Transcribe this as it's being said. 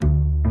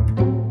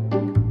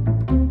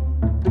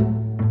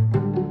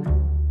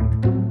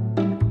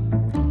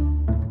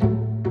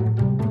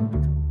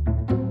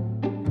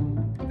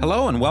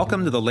Hello and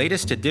welcome to the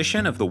latest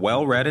edition of The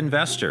Well-Read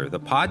Investor, the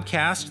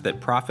podcast that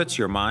profits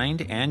your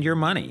mind and your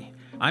money.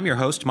 I'm your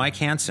host, Mike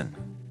Hanson.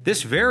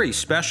 This very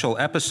special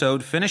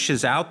episode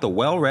finishes out the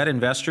Well-Read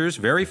Investor's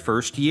very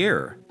first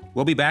year.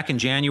 We'll be back in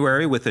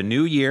January with a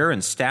new year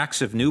and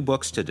stacks of new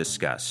books to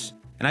discuss.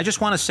 And I just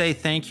want to say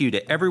thank you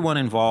to everyone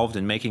involved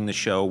in making the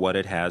show what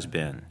it has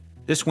been.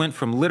 This went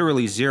from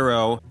literally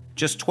zero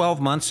just 12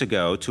 months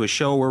ago to a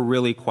show we're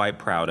really quite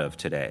proud of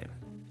today.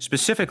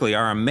 Specifically,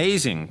 our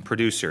amazing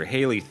producer,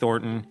 Hayley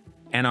Thornton,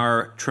 and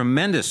our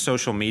tremendous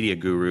social media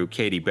guru,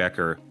 Catie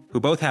Becker,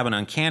 who both have an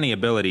uncanny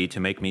ability to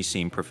make me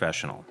seem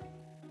professional.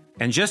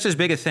 And just as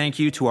big a thank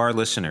you to our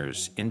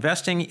listeners.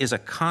 Investing is a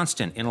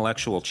constant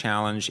intellectual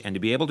challenge, and to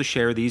be able to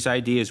share these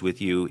ideas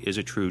with you is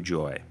a true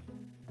joy.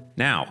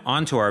 Now,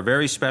 on to our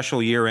very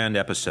special year-end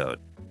episode.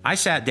 I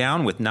sat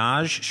down with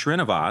Naj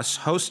Srinivas,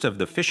 host of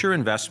the Fisher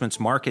Investments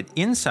Market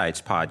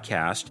Insights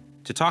podcast,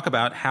 to talk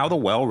about how the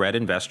well-read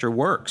investor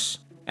works,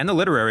 and the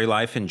literary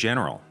life in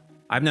general.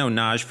 I've known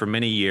Naj for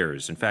many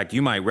years. In fact,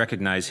 you might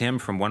recognize him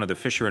from one of the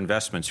Fisher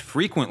Investments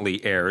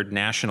frequently aired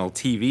national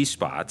TV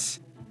spots.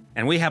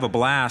 And we have a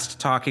blast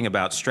talking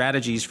about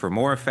strategies for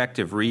more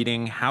effective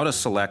reading, how to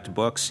select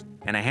books,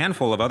 and a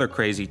handful of other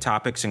crazy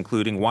topics,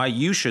 including why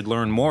you should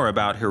learn more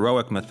about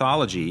heroic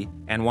mythology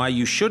and why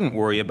you shouldn't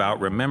worry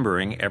about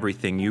remembering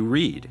everything you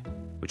read,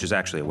 which is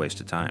actually a waste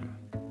of time.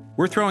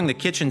 We're throwing the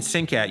kitchen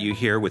sink at you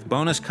here with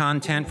bonus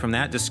content from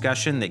that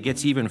discussion that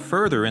gets even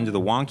further into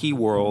the wonky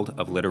world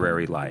of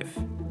literary life.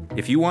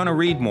 If you want to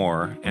read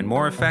more and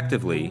more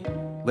effectively,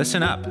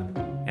 listen up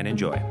and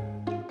enjoy.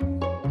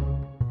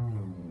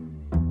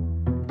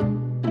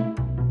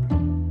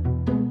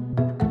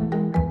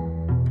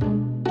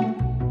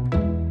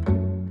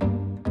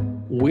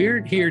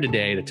 We're here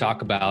today to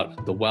talk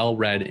about the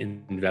Well-Read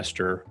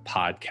Investor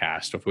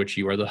podcast, of which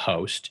you are the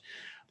host.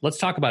 Let's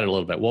talk about it a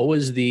little bit. What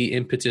was the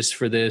impetus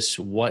for this?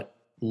 What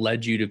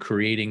led you to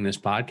creating this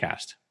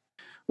podcast?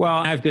 Well,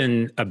 I've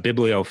been a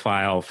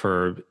bibliophile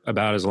for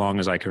about as long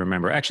as I can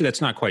remember. Actually, that's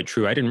not quite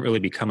true. I didn't really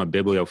become a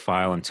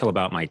bibliophile until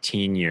about my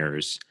teen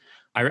years.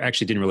 I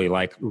actually didn't really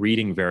like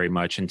reading very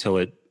much until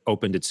it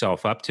opened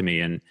itself up to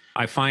me. And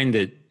I find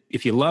that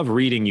if you love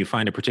reading, you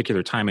find a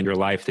particular time in your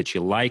life that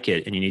you like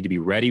it and you need to be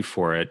ready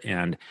for it.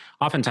 And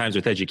oftentimes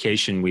with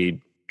education,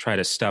 we try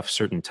to stuff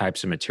certain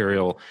types of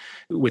material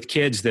with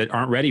kids that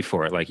aren't ready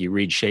for it. Like you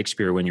read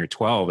Shakespeare when you're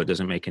 12, it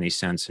doesn't make any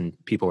sense and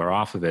people are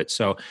off of it.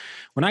 So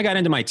when I got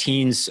into my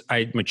teens,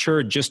 I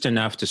matured just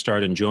enough to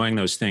start enjoying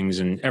those things.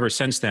 And ever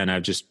since then,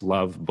 I've just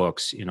loved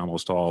books in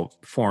almost all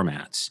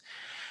formats.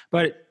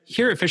 But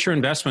here at Fisher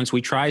Investments,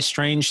 we try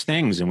strange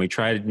things and we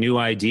try new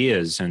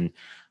ideas. And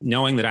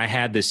knowing that I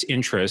had this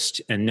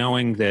interest and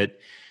knowing that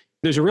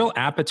there's a real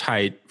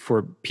appetite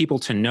for people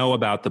to know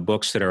about the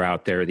books that are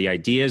out there, the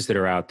ideas that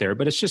are out there,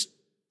 but it's just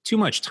too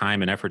much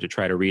time and effort to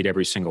try to read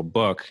every single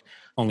book.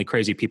 Only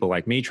crazy people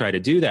like me try to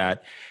do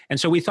that. And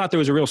so we thought there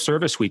was a real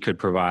service we could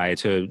provide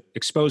to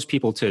expose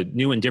people to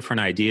new and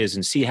different ideas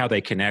and see how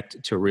they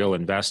connect to real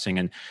investing.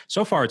 And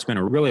so far, it's been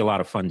really a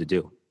lot of fun to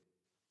do.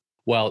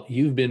 Well,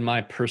 you've been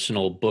my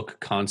personal book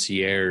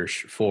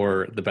concierge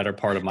for the better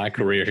part of my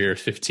career here,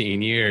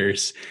 15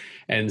 years.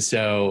 And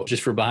so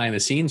just for behind the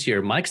scenes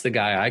here, Mike's the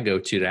guy I go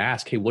to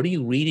ask, hey, what are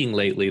you reading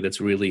lately that's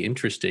really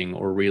interesting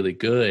or really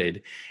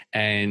good?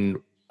 And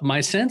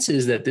my sense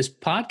is that this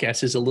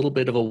podcast is a little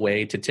bit of a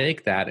way to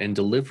take that and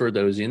deliver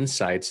those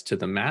insights to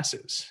the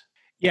masses.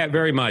 Yeah,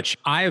 very much.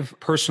 I've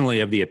personally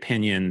of the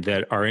opinion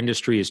that our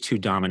industry is too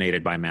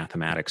dominated by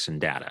mathematics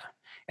and data.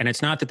 And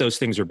it's not that those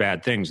things are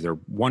bad things. They're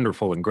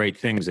wonderful and great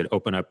things that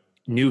open up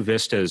new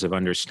vistas of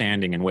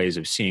understanding and ways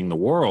of seeing the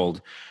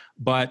world.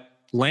 But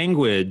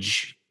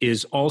language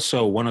is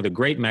also one of the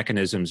great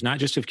mechanisms, not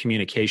just of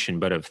communication,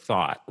 but of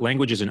thought.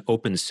 Language is an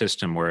open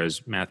system,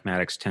 whereas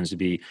mathematics tends to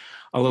be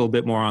a little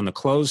bit more on the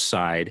closed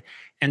side.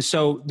 And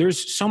so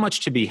there's so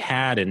much to be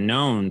had and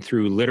known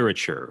through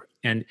literature.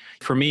 And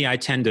for me, I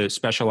tend to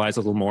specialize a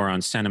little more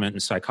on sentiment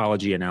and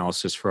psychology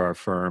analysis for our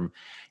firm.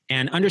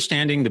 And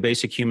understanding the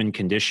basic human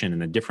condition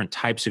and the different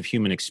types of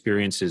human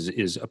experiences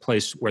is a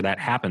place where that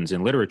happens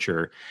in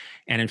literature.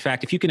 And in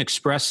fact, if you can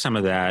express some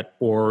of that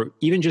or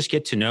even just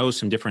get to know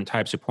some different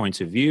types of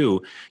points of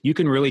view, you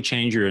can really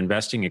change your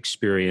investing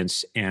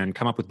experience and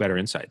come up with better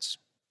insights.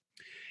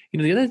 You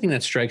know, the other thing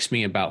that strikes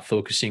me about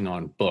focusing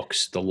on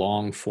books, the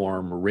long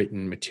form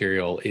written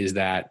material, is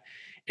that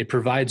it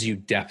provides you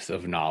depth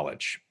of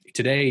knowledge.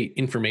 Today,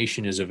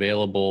 information is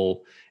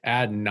available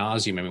ad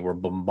nauseum. I mean, we're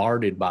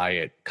bombarded by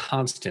it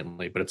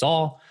constantly, but it's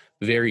all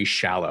very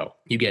shallow.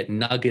 You get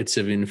nuggets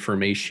of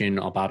information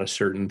about a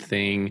certain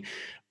thing.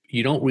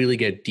 You don't really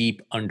get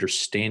deep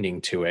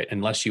understanding to it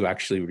unless you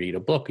actually read a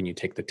book and you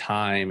take the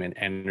time and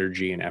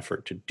energy and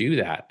effort to do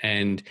that.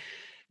 And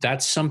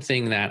that's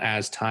something that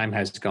as time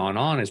has gone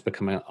on has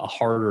become a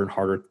harder and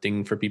harder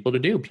thing for people to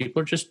do.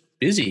 People are just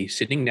busy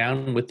sitting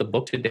down with the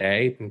book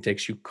today and it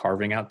takes you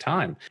carving out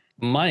time.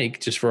 Mike,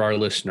 just for our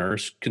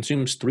listeners,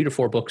 consumes 3 to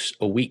 4 books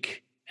a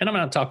week. And I'm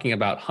not talking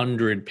about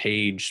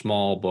 100-page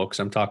small books.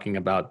 I'm talking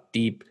about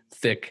deep,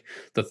 thick,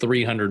 the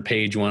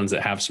 300-page ones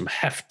that have some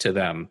heft to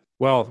them.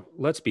 Well,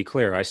 let's be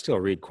clear. I still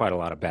read quite a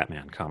lot of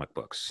Batman comic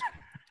books.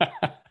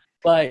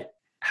 But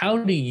how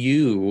do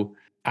you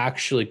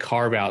actually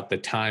carve out the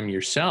time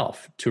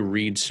yourself to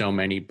read so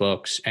many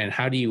books? And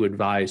how do you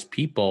advise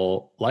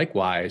people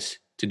likewise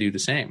to do the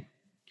same?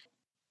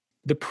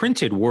 The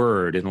printed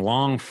word in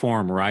long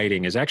form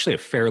writing is actually a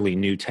fairly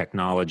new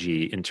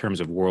technology in terms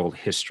of world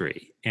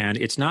history. And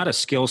it's not a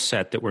skill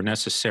set that we're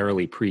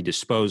necessarily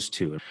predisposed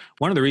to.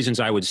 One of the reasons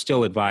I would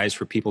still advise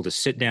for people to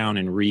sit down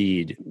and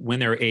read when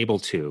they're able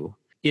to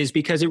is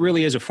because it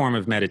really is a form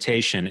of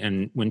meditation.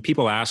 And when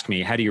people ask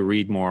me, how do you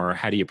read more?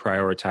 How do you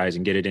prioritize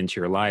and get it into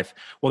your life?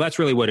 Well, that's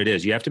really what it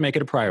is. You have to make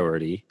it a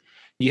priority.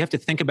 You have to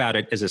think about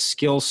it as a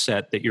skill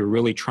set that you're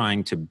really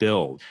trying to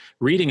build.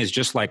 Reading is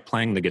just like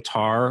playing the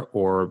guitar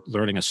or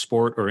learning a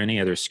sport or any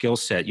other skill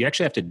set. You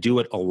actually have to do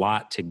it a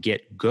lot to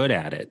get good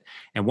at it.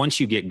 And once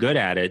you get good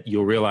at it,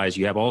 you'll realize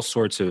you have all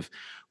sorts of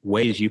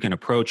ways you can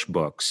approach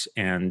books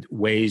and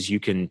ways you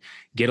can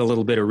get a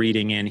little bit of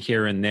reading in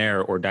here and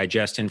there or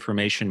digest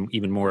information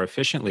even more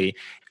efficiently.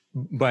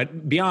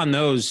 But beyond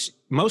those,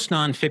 most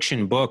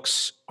nonfiction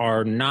books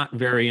are not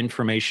very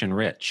information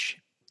rich.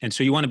 And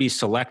so you want to be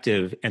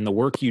selective, and the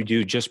work you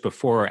do just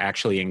before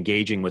actually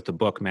engaging with the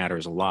book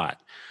matters a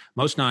lot.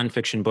 Most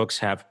nonfiction books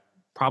have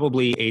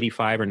probably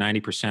 85 or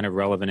 90% of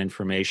relevant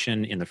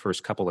information in the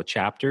first couple of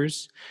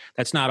chapters.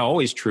 That's not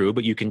always true,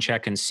 but you can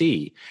check and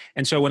see.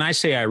 And so when I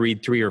say I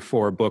read 3 or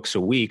 4 books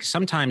a week,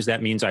 sometimes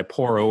that means I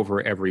pore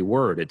over every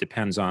word. It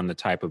depends on the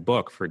type of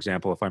book. For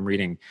example, if I'm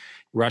reading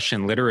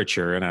Russian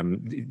literature and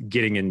I'm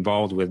getting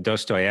involved with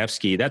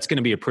Dostoevsky, that's going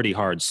to be a pretty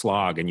hard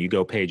slog, and you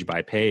go page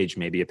by page,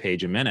 maybe a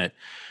page a minute.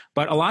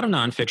 But a lot of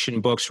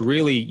nonfiction books,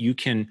 really, you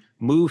can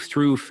move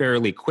through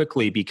fairly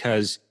quickly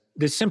because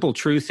the simple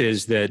truth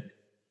is that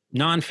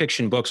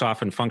nonfiction books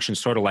often function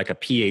sort of like a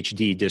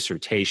PhD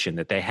dissertation,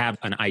 that they have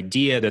an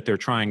idea that they're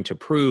trying to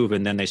prove,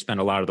 and then they spend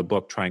a lot of the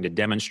book trying to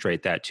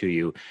demonstrate that to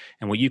you.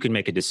 And what you can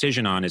make a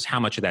decision on is how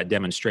much of that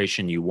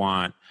demonstration you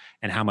want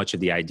and how much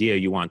of the idea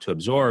you want to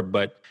absorb.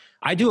 But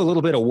I do a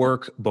little bit of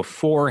work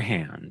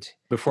beforehand,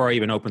 before I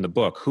even open the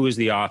book. Who is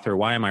the author?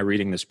 Why am I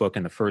reading this book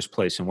in the first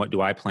place? And what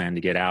do I plan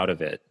to get out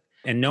of it?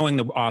 And knowing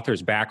the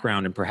author's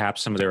background and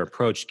perhaps some of their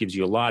approach gives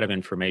you a lot of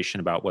information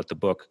about what the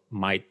book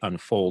might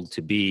unfold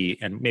to be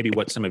and maybe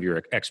what some of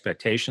your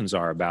expectations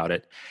are about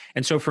it.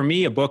 And so for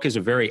me, a book is a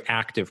very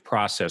active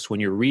process. When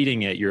you're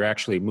reading it, you're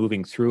actually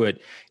moving through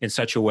it in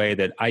such a way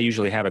that I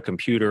usually have a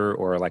computer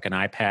or like an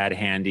iPad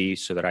handy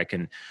so that I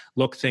can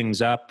look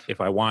things up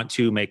if I want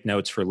to, make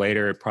notes for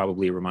later. It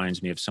probably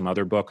reminds me of some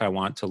other book I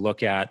want to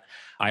look at.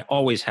 I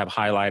always have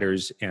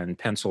highlighters and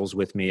pencils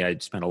with me. I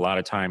spend a lot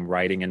of time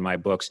writing in my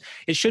books.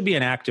 It should be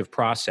an active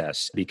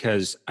process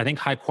because I think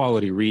high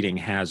quality reading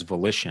has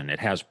volition. It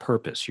has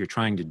purpose. You're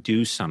trying to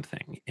do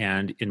something.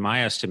 And in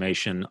my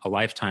estimation, a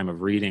lifetime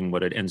of reading,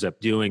 what it ends up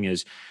doing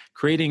is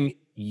creating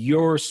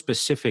your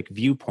specific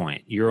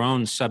viewpoint, your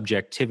own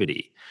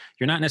subjectivity.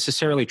 You're not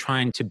necessarily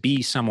trying to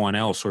be someone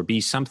else or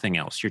be something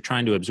else. You're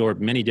trying to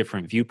absorb many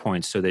different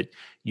viewpoints so that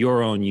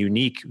your own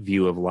unique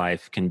view of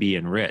life can be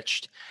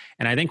enriched.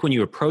 And I think when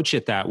you approach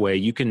it that way,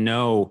 you can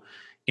know,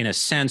 in a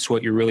sense,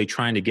 what you're really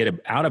trying to get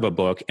out of a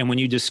book. And when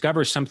you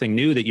discover something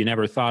new that you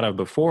never thought of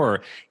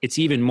before, it's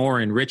even more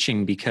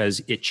enriching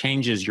because it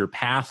changes your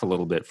path a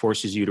little bit,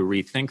 forces you to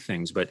rethink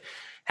things. But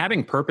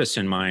having purpose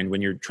in mind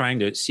when you're trying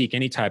to seek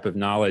any type of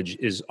knowledge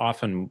is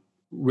often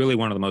really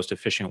one of the most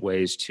efficient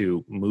ways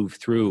to move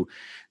through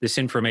this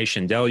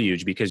information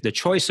deluge, because the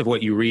choice of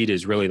what you read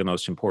is really the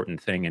most important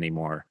thing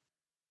anymore.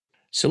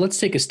 So let's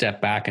take a step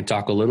back and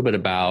talk a little bit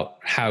about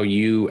how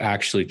you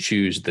actually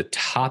choose the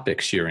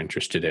topics you're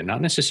interested in,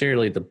 not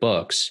necessarily the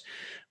books,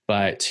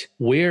 but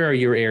where are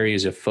your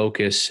areas of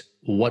focus?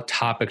 What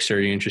topics are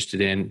you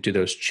interested in? Do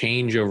those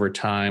change over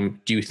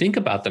time? Do you think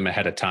about them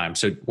ahead of time?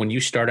 So when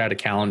you start out a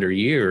calendar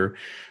year,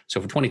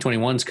 so for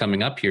 2021 is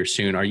coming up here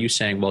soon, are you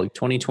saying, well,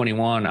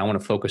 2021, I want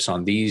to focus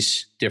on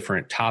these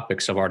different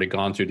topics. I've already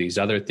gone through these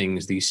other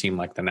things. These seem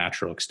like the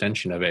natural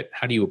extension of it.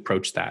 How do you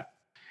approach that?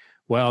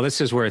 Well,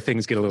 this is where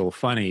things get a little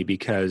funny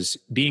because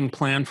being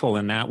planful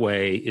in that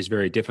way is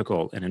very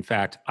difficult. And in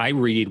fact, I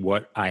read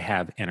what I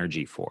have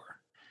energy for.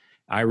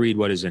 I read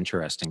what is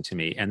interesting to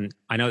me. And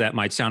I know that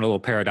might sound a little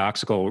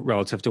paradoxical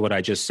relative to what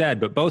I just said,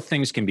 but both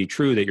things can be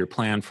true, that you're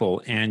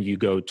planful and you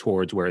go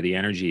towards where the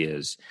energy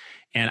is.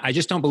 And I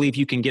just don't believe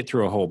you can get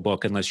through a whole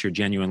book unless you're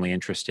genuinely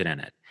interested in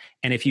it.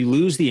 And if you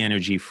lose the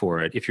energy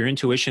for it, if your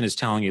intuition is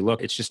telling you,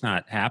 look, it's just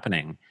not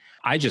happening,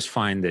 I just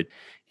find that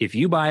if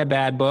you buy a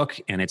bad book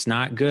and it's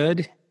not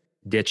good,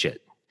 ditch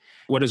it.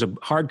 What is a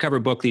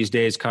hardcover book these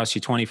days costs you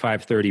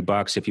 $25,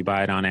 $30. If you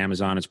buy it on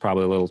Amazon, it's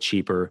probably a little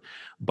cheaper.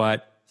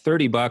 But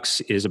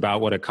 $30 is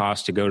about what it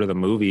costs to go to the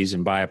movies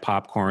and buy a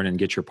popcorn and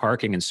get your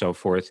parking and so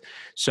forth.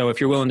 So if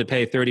you're willing to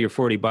pay $30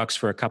 or $40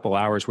 for a couple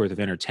hours worth of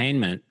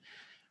entertainment,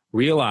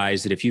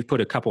 realize that if you've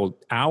put a couple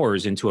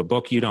hours into a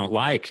book you don't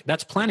like,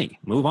 that's plenty.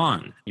 Move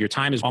on. Your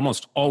time is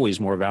almost always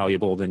more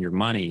valuable than your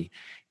money.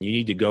 You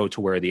need to go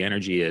to where the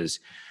energy is.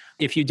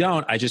 If you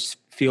don't, I just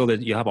feel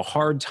that you have a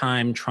hard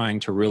time trying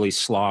to really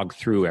slog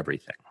through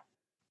everything.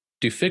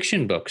 Do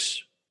fiction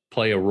books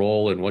play a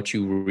role in what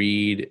you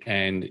read?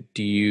 And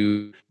do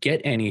you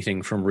get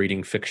anything from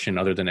reading fiction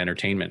other than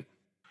entertainment?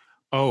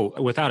 Oh,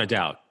 without a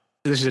doubt.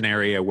 This is an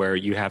area where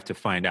you have to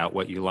find out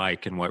what you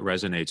like and what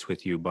resonates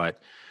with you.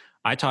 But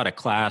I taught a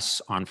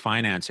class on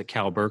finance at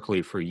Cal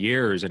Berkeley for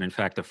years. And in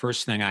fact, the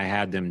first thing I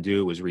had them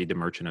do was read The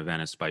Merchant of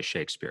Venice by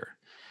Shakespeare.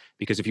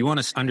 Because if you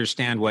want to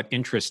understand what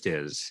interest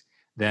is,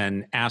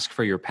 then ask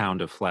for your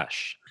pound of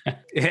flesh.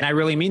 And I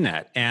really mean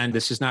that. And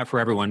this is not for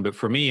everyone, but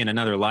for me, in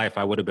another life,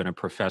 I would have been a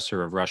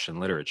professor of Russian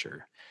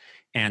literature.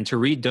 And to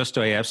read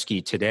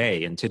Dostoevsky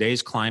today, in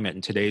today's climate,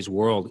 in today's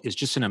world, is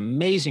just an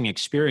amazing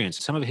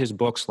experience. Some of his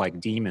books, like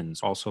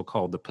Demons, also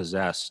called The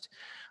Possessed,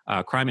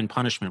 Crime and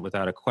Punishment,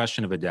 without a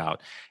question of a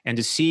doubt. And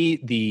to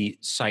see the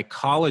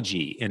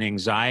psychology and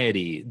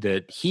anxiety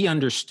that he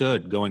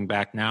understood going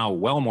back now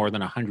well more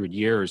than 100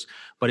 years,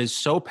 but is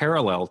so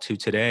parallel to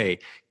today,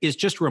 is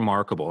just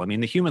remarkable. I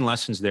mean, the human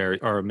lessons there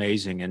are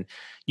amazing. And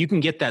you can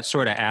get that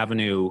sort of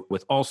avenue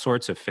with all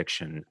sorts of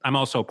fiction. I'm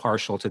also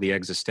partial to the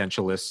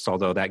existentialists,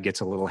 although that gets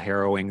a little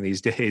harrowing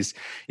these days.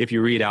 If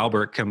you read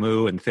Albert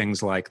Camus and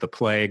things like The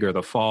Plague or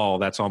The Fall,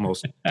 that's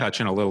almost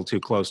touching a little too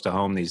close to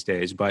home these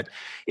days. But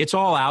it's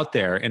all out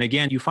there. And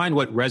again, you find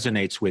what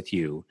resonates with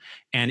you.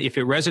 And if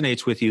it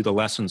resonates with you, the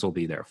lessons will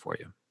be there for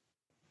you.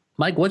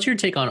 Mike, what's your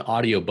take on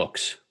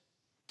audiobooks?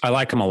 I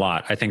like them a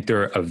lot. I think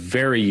they're a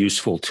very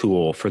useful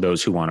tool for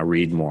those who want to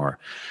read more.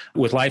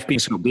 With life being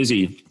so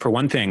busy, for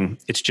one thing,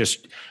 it's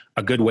just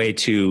a good way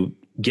to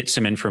get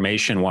some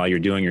information while you're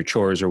doing your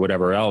chores or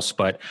whatever else.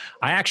 But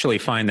I actually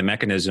find the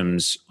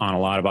mechanisms on a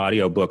lot of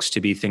audiobooks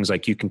to be things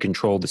like you can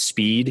control the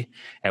speed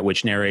at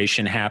which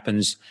narration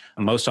happens.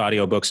 Most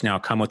audiobooks now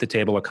come with a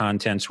table of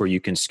contents where you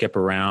can skip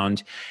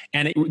around.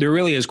 And there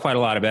really is quite a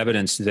lot of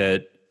evidence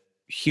that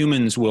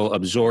humans will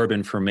absorb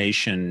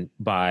information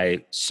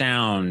by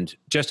sound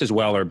just as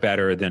well or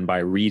better than by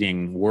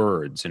reading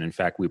words. And in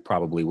fact, we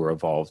probably were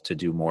evolved to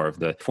do more of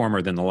the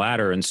former than the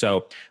latter. And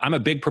so I'm a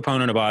big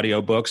proponent of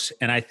audiobooks.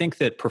 And I think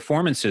that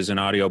performances in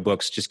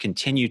audiobooks just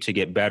continue to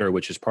get better,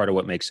 which is part of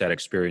what makes that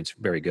experience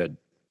very good.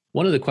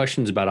 One of the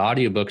questions about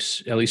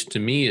audiobooks, at least to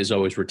me, is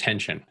always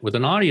retention. With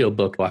an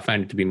audiobook, I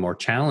find it to be more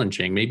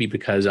challenging, maybe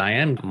because I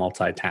am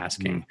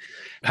multitasking.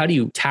 How do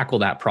you tackle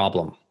that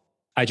problem?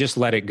 I just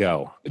let it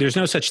go. There's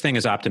no such thing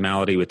as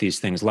optimality with these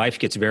things. Life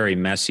gets very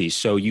messy.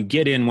 So you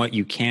get in what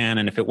you can.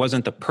 And if it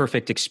wasn't the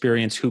perfect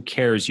experience, who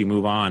cares? You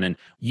move on. And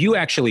you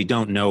actually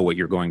don't know what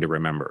you're going to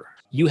remember.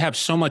 You have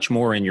so much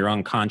more in your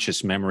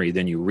unconscious memory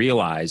than you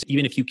realize.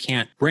 Even if you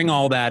can't bring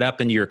all that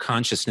up into your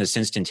consciousness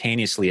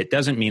instantaneously, it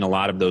doesn't mean a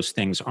lot of those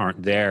things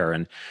aren't there.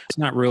 And it's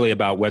not really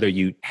about whether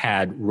you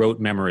had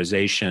rote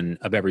memorization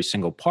of every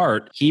single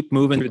part. Keep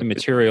moving through the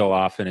material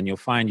often, and you'll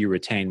find you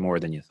retain more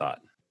than you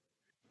thought.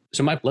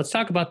 So, Mike, let's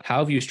talk about how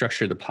have you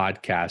structured the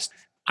podcast?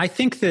 I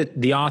think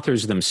that the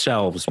authors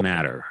themselves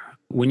matter.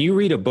 When you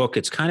read a book,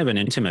 it's kind of an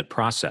intimate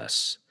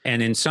process.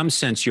 And in some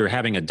sense, you're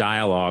having a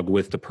dialogue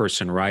with the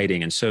person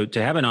writing. And so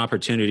to have an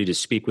opportunity to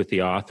speak with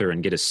the author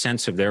and get a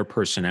sense of their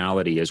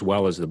personality as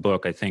well as the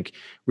book, I think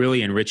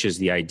really enriches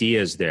the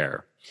ideas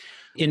there.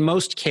 In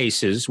most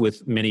cases,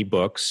 with many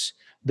books,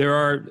 there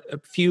are a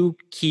few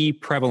key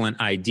prevalent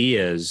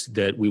ideas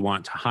that we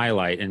want to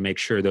highlight and make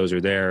sure those are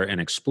there and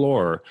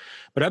explore.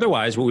 But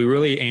otherwise, what we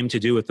really aim to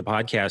do with the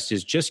podcast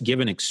is just give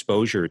an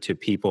exposure to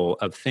people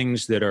of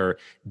things that are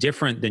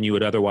different than you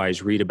would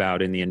otherwise read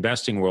about in the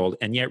investing world,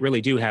 and yet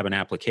really do have an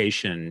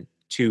application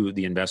to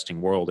the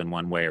investing world in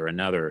one way or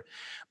another.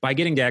 By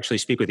getting to actually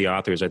speak with the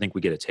authors, I think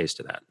we get a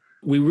taste of that.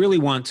 We really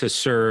want to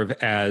serve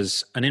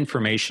as an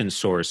information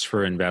source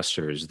for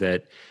investors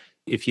that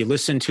if you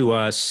listen to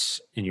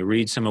us and you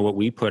read some of what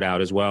we put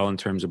out as well in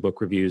terms of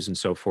book reviews and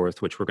so forth,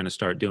 which we're going to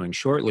start doing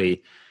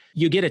shortly,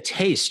 you get a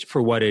taste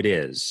for what it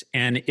is.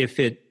 And if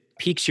it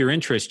piques your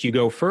interest, you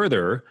go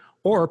further,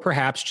 or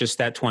perhaps just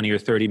that 20 or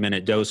 30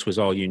 minute dose was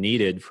all you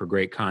needed for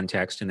great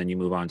context, and then you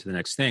move on to the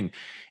next thing.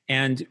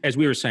 And as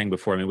we were saying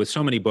before, I mean, with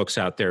so many books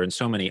out there and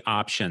so many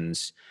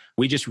options,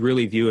 we just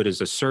really view it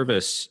as a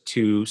service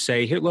to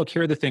say, here, look,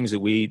 here are the things that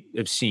we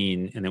have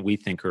seen and that we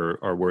think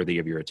are worthy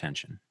of your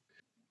attention.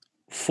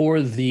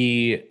 For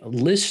the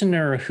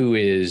listener who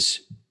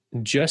is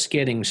just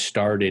getting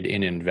started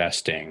in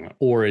investing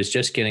or is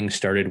just getting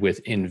started with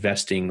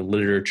investing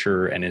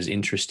literature and is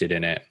interested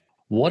in it,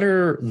 what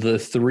are the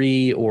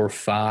 3 or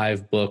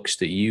 5 books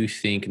that you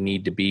think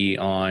need to be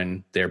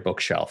on their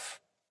bookshelf?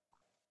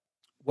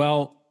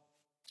 Well,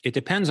 it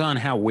depends on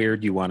how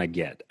weird you want to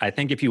get. I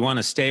think if you want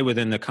to stay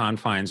within the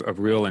confines of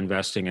real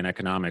investing and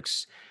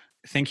economics,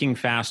 Thinking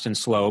Fast and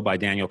Slow by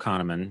Daniel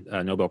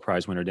Kahneman, Nobel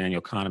Prize winner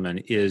Daniel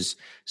Kahneman, is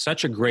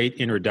such a great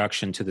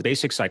introduction to the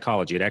basic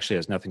psychology. It actually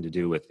has nothing to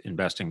do with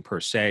investing per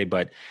se,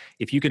 but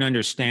if you can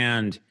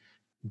understand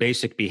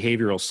basic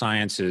behavioral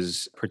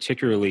sciences,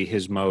 particularly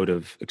his mode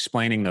of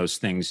explaining those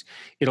things,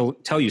 it'll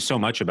tell you so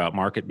much about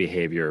market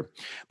behavior.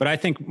 But I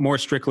think more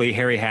strictly,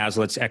 Harry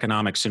Hazlitt's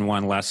Economics in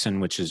One Lesson,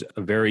 which is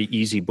a very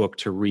easy book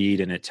to read,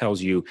 and it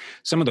tells you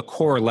some of the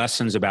core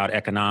lessons about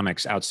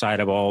economics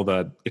outside of all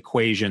the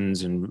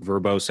equations and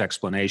verbose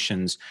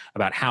explanations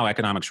about how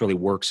economics really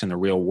works in the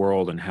real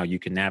world and how you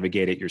can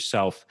navigate it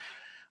yourself.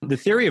 The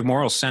Theory of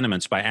Moral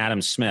Sentiments by Adam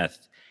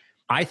Smith,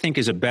 I think,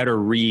 is a better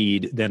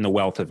read than The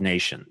Wealth of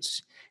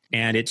Nations.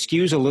 And it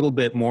skews a little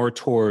bit more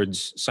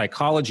towards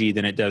psychology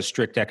than it does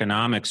strict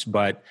economics.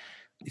 But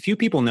few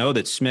people know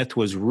that Smith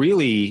was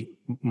really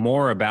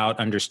more about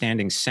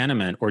understanding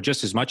sentiment, or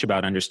just as much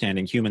about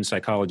understanding human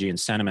psychology and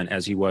sentiment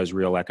as he was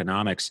real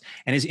economics.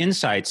 And his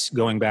insights,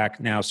 going back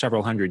now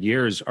several hundred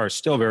years, are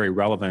still very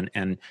relevant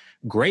and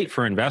great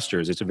for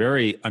investors. It's a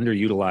very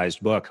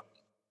underutilized book.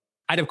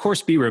 I'd, of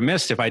course, be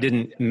remiss if I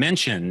didn't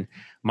mention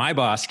my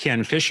boss,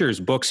 Ken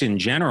Fisher's books in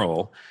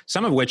general,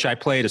 some of which I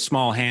played a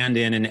small hand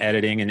in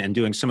editing and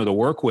doing some of the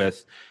work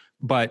with.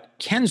 But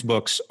Ken's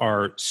books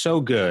are so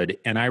good,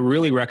 and I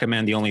really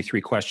recommend The Only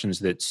Three Questions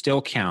That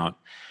Still Count,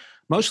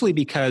 mostly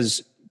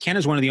because Ken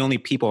is one of the only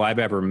people I've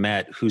ever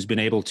met who's been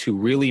able to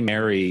really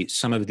marry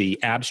some of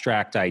the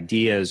abstract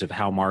ideas of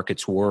how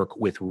markets work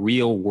with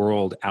real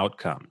world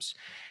outcomes.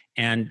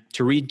 And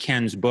to read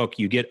Ken's book,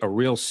 you get a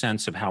real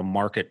sense of how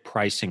market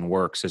pricing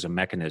works as a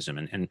mechanism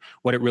and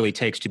what it really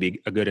takes to be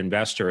a good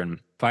investor. And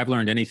if I've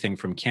learned anything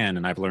from Ken,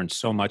 and I've learned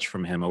so much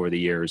from him over the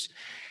years,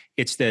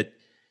 it's that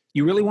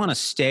you really want to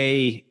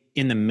stay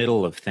in the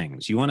middle of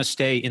things. You want to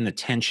stay in the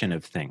tension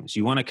of things.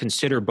 You want to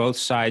consider both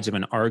sides of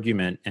an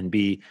argument and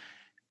be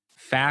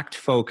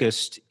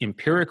fact-focused,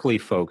 empirically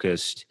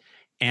focused,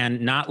 and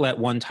not let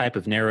one type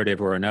of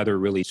narrative or another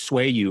really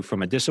sway you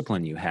from a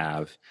discipline you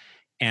have.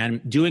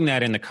 And doing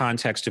that in the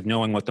context of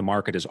knowing what the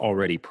market is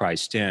already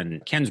priced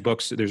in. Ken's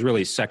books, there's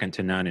really second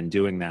to none in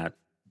doing that.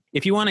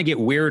 If you want to get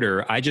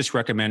weirder, I just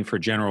recommend for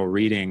general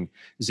reading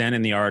Zen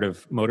and the Art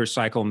of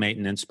Motorcycle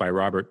Maintenance by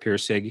Robert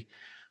Pirsig,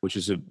 which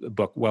is a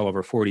book well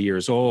over 40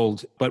 years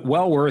old, but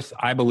well worth,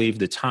 I believe,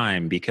 the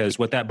time, because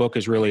what that book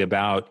is really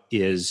about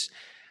is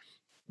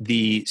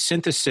the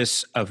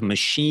synthesis of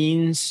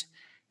machines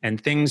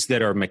and things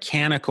that are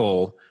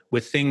mechanical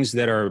with things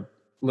that are,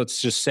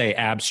 let's just say,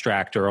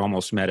 abstract or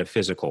almost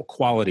metaphysical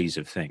qualities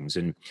of things.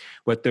 And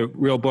what the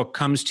real book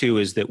comes to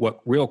is that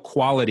what real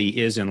quality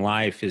is in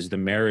life is the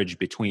marriage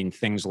between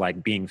things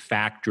like being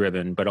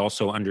fact-driven, but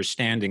also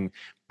understanding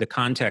the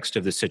context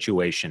of the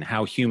situation,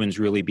 how humans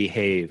really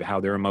behave, how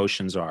their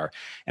emotions are.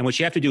 And what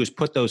you have to do is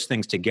put those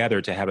things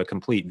together to have a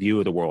complete view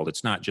of the world.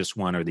 It's not just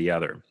one or the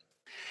other.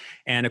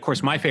 And of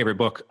course, my favorite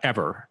book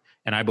ever,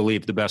 and I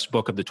believe the best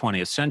book of the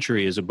 20th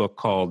century, is a book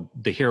called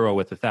The Hero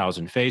with a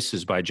Thousand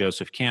Faces by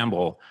Joseph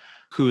Campbell,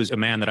 who is a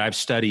man that I've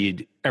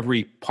studied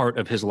every part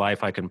of his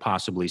life I can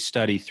possibly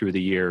study through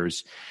the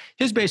years.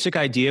 His basic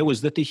idea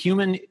was that the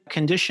human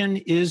condition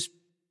is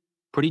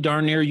pretty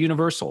darn near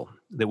universal,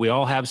 that we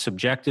all have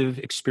subjective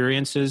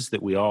experiences,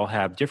 that we all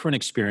have different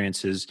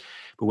experiences,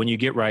 but when you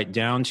get right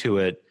down to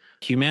it,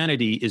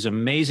 humanity is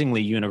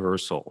amazingly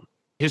universal.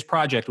 His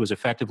project was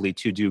effectively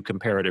to do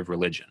comparative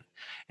religion.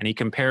 And he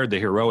compared the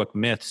heroic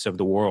myths of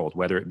the world,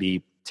 whether it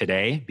be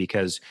today,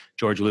 because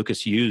George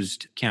Lucas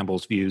used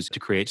Campbell's views to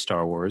create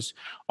Star Wars,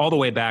 all the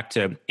way back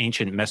to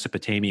ancient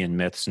Mesopotamian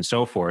myths and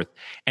so forth.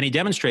 And he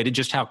demonstrated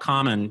just how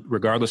common,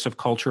 regardless of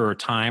culture or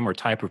time or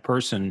type of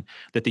person,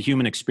 that the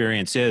human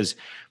experience is.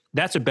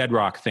 That's a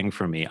bedrock thing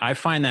for me. I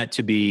find that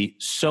to be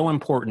so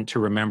important to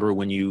remember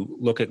when you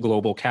look at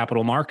global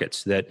capital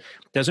markets, that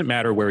doesn't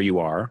matter where you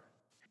are.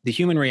 The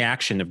human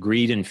reaction of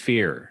greed and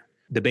fear,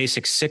 the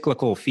basic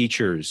cyclical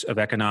features of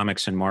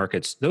economics and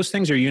markets, those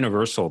things are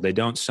universal. They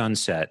don't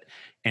sunset.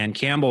 And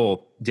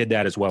Campbell did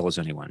that as well as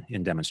anyone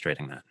in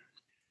demonstrating that.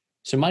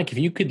 So, Mike, if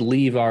you could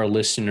leave our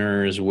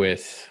listeners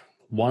with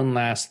one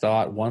last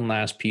thought, one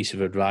last piece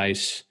of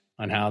advice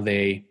on how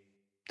they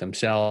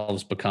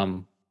themselves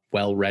become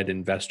well-read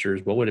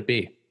investors, what would it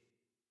be?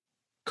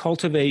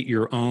 Cultivate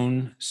your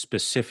own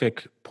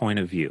specific point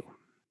of view.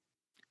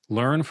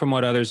 Learn from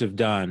what others have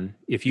done.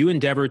 If you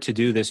endeavor to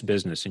do this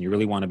business and you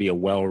really want to be a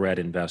well-read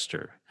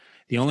investor,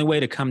 the only way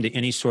to come to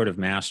any sort of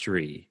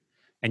mastery,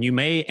 and you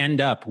may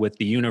end up with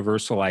the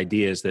universal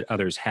ideas that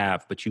others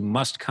have, but you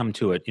must come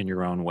to it in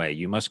your own way.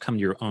 You must come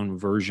to your own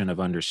version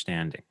of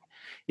understanding.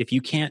 If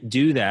you can't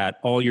do that,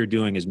 all you're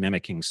doing is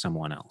mimicking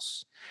someone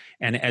else.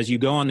 And as you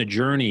go on the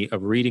journey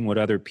of reading what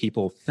other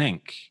people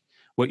think,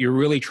 what you're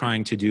really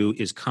trying to do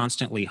is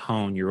constantly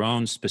hone your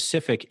own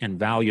specific and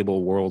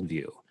valuable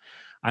worldview.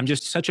 I'm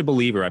just such a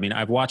believer. I mean,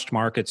 I've watched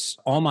markets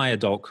all my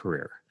adult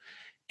career,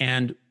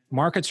 and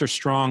markets are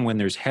strong when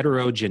there's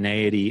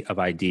heterogeneity of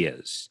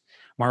ideas.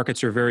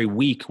 Markets are very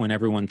weak when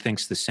everyone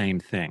thinks the same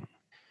thing.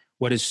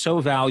 What is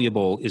so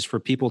valuable is for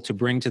people to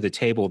bring to the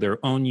table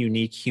their own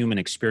unique human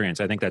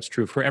experience. I think that's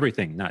true for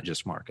everything, not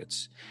just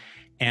markets.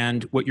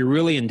 And what you're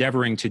really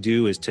endeavoring to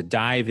do is to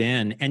dive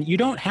in, and you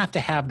don't have to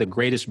have the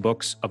greatest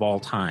books of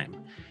all time.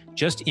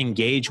 Just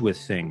engage with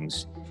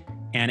things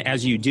And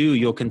as you do,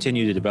 you'll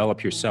continue to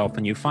develop yourself,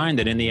 and you find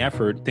that in the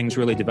effort, things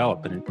really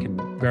develop, and it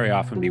can very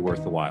often be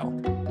worth the while.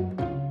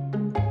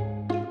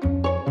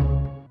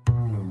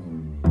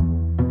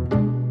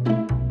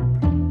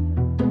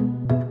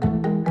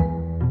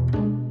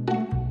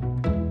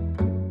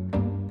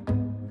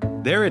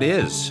 There it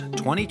is.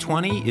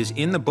 2020 is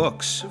in the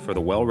books for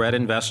the well-read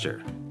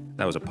investor.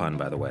 That was a pun,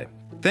 by the way.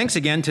 Thanks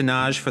again to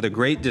Naj for the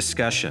great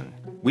discussion.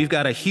 We've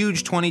got a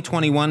huge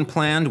 2021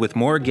 planned with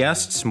more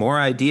guests, more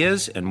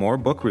ideas, and more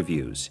book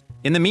reviews.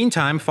 In the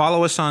meantime,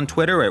 follow us on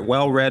Twitter at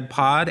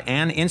WellReadPod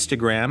and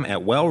Instagram at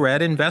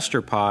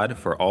WellReadInvestorPod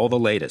for all the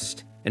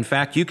latest. In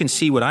fact, you can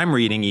see what I'm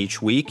reading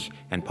each week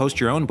and post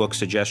your own book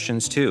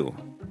suggestions too.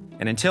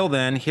 And until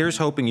then, here's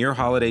hoping your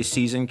holiday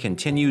season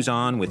continues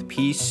on with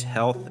peace,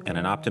 health, and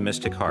an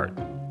optimistic heart.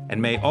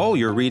 And may all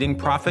your reading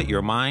profit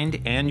your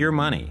mind and your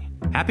money.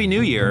 Happy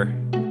New Year.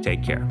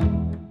 Take care.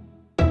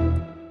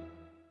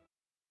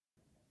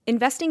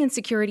 Investing in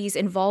securities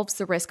involves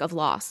the risk of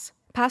loss.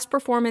 Past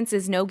performance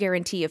is no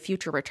guarantee of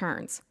future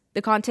returns.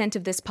 The content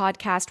of this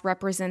podcast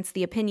represents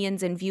the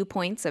opinions and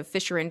viewpoints of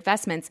Fisher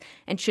Investments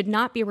and should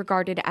not be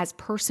regarded as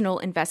personal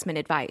investment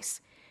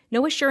advice.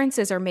 No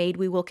assurances are made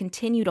we will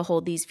continue to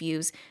hold these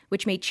views,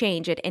 which may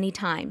change at any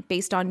time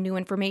based on new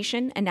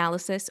information,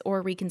 analysis,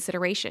 or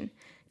reconsideration.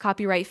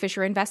 Copyright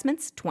Fisher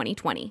Investments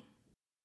 2020.